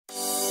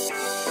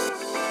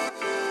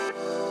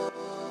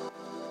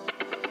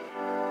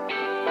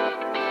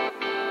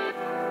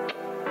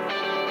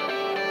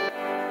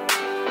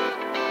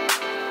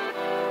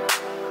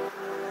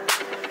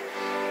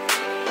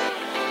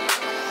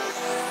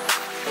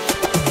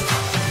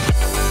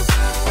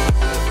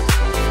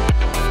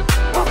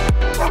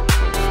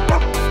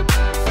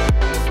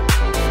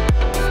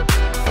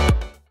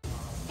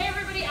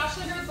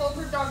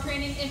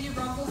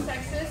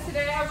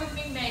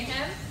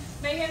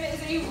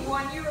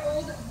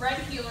5-year-old red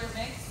heeler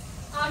mix.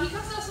 He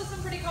comes to us with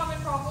some pretty common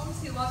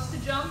problems. He loves to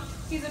jump,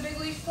 he's a big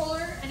leash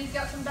puller, and he's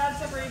got some bad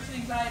separation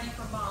anxiety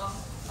from mom.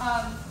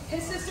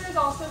 His sister is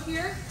also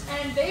here,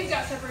 and they've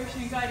got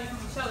separation anxiety from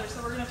each other,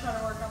 so we're going to try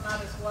to work on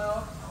that as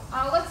well.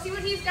 Let's see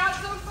what he's got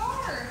so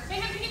far.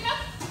 Mayhem, can you come?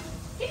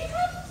 Can you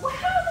come? Wow,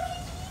 look at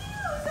you!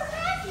 So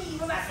happy!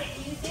 Well, that's it.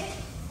 Can you sit?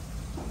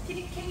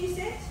 Can you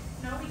sit?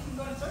 No, we can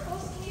go in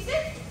circles. Can you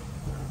sit?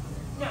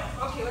 No.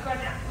 Okay, look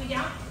right down. We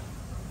down?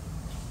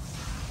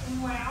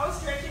 Wow,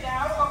 stretch it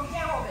out. Oh, we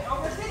can't hold it. Oh,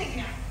 we're sitting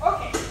now.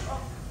 Okay.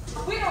 Oh,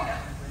 we don't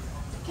know.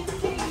 Can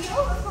you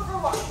kneel? Let's go for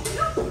a walk.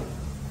 Kneel.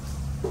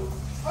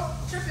 Oh,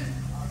 tripping.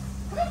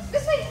 Come on,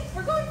 this way.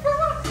 We're going for a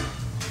walk.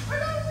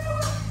 We're going for a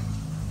walk.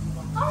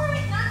 All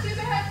right, not too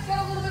bad.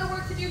 Got a little bit of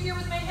work to do here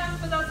with Mayhem,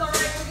 but that's all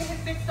right. We'll get him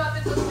fixed up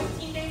in those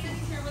 15 days that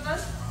he's here with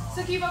us.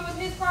 So keep up with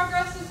his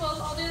progress as well as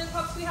all the other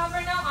pups we have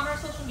right now on our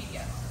social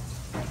media.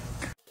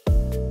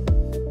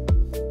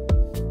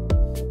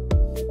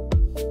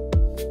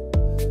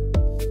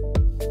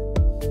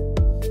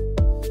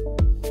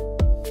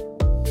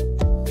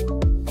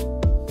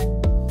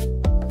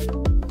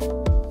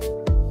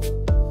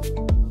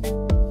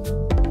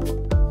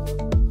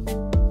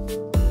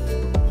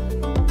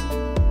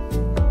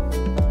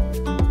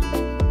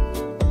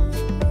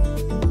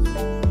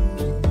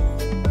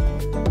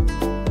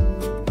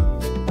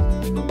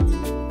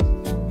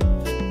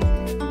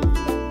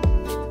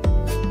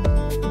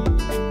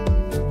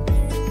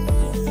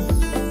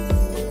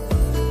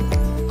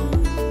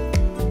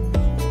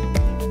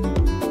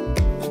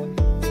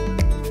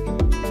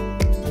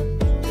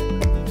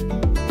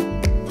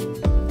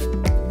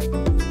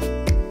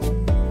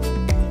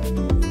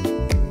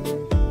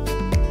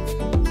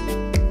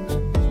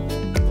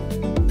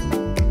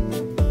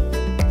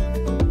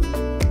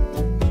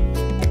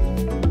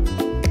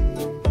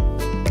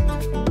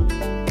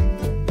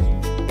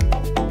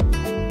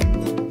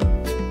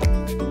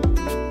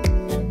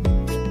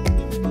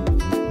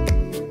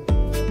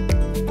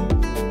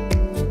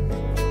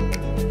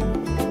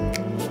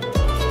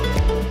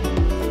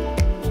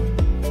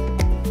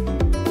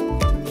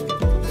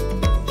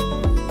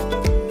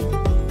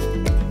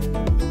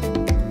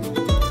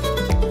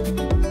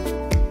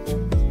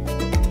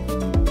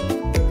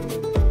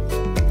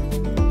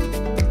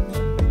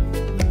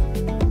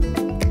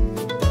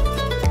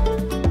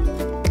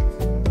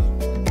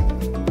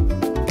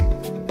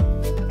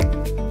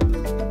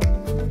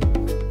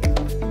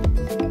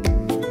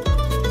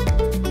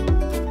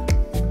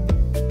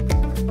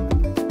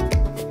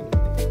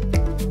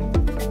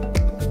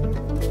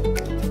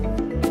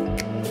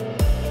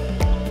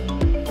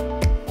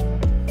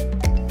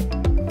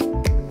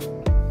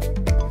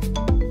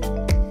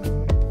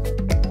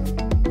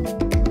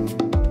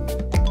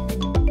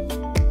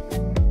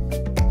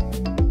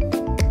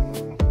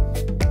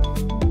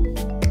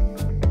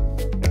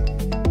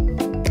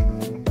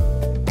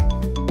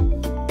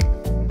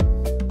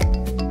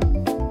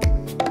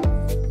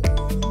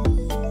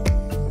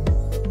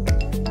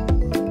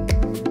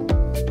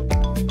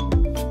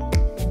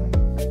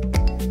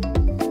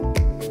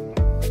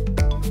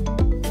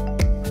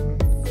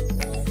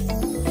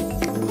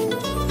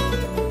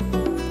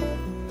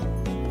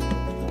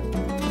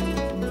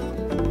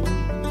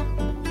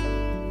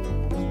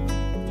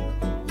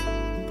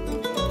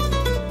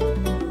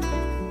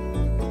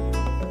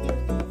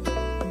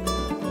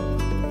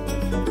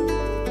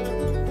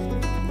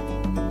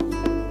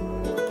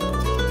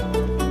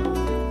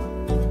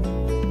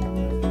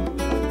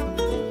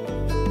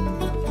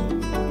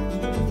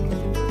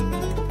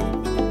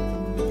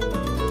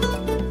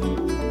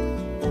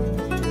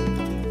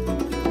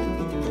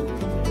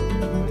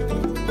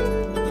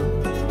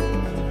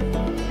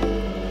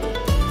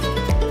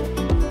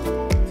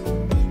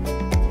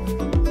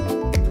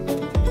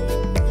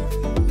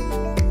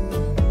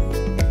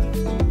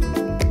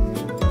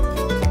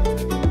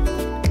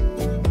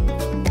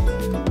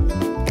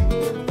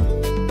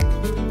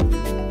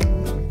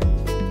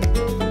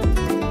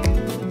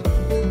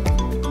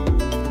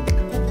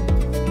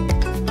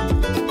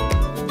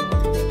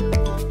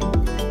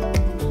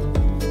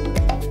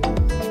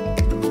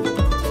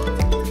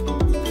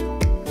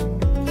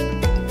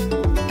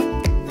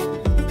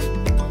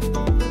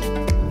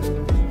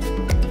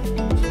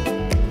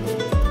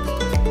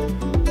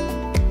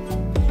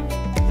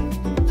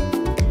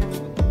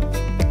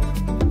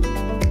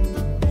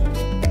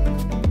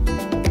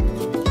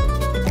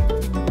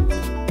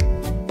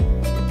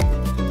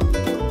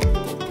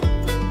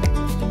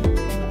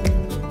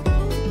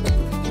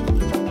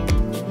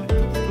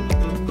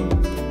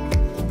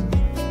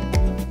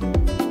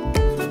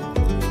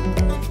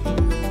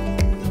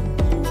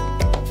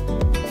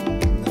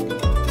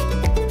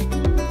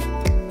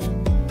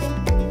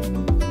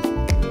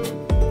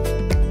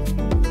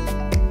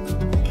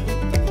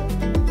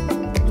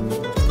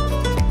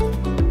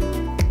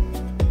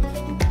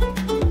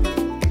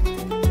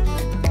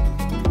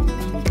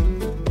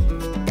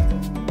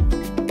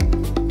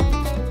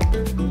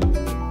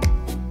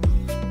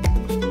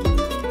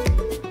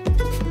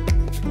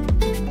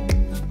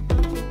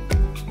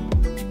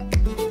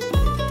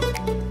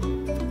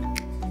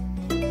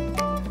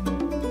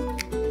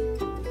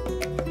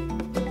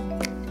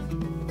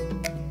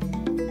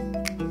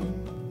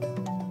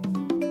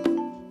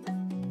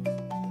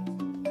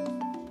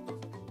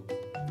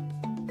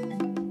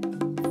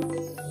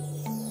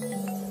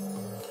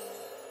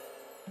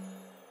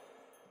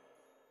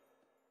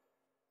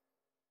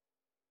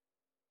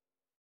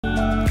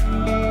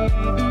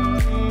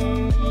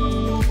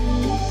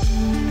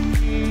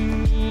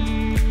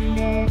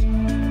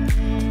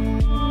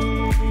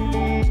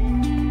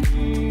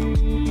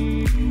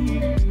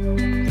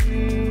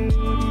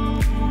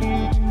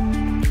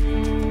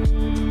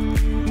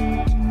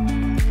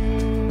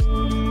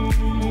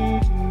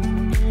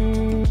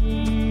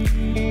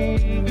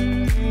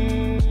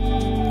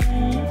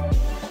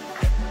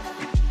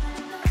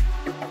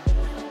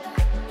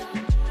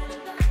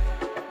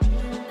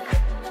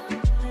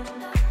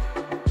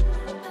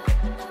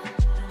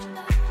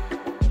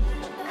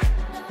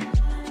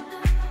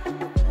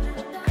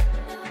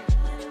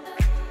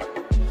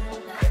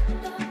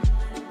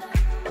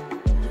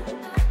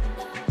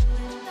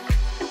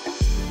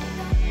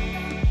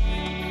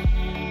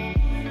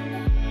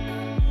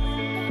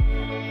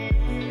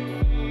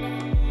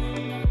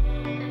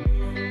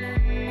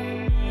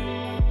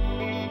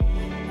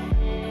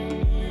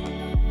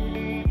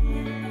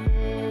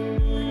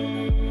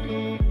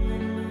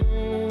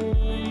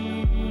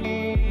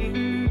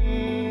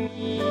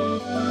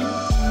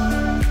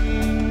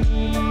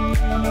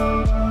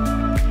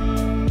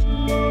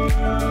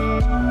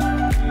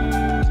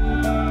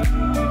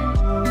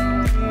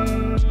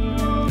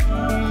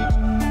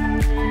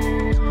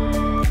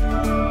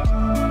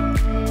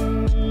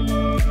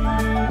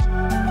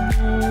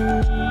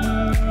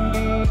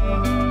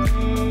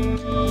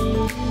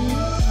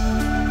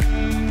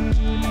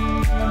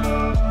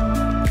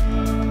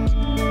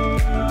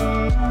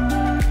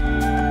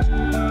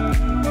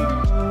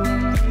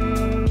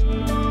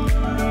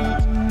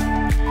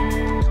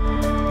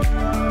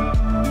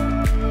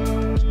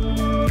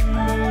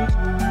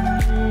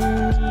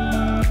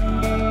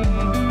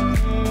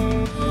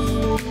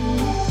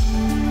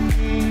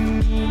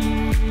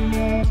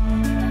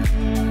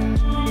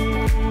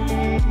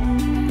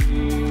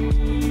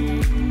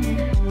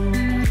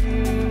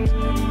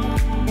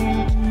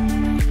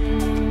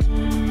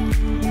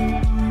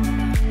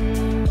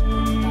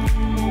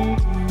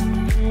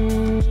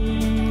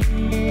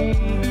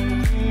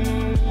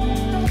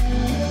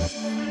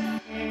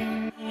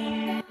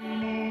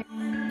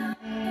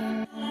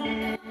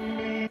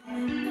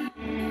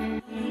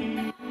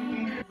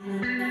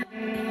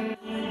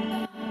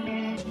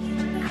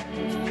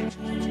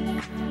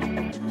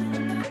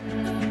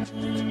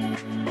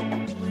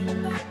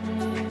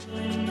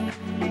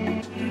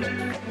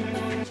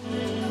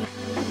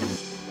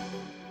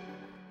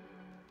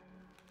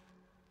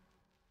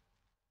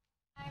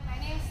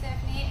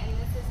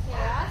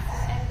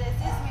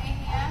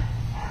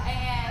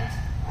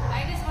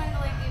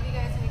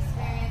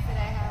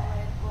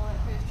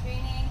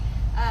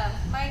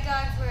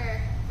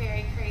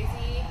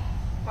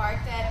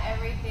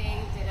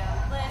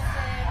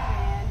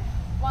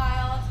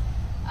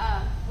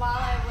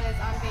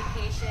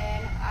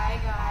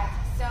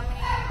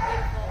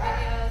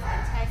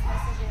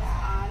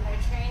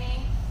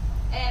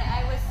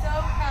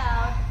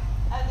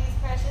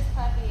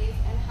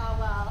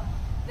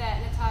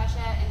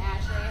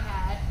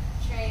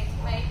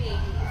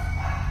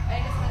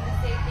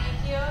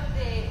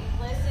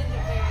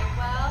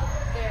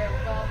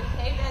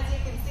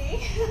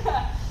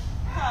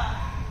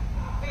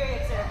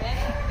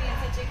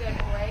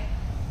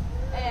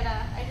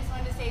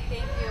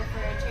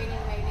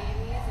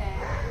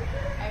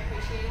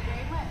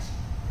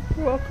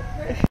 You're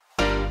welcome.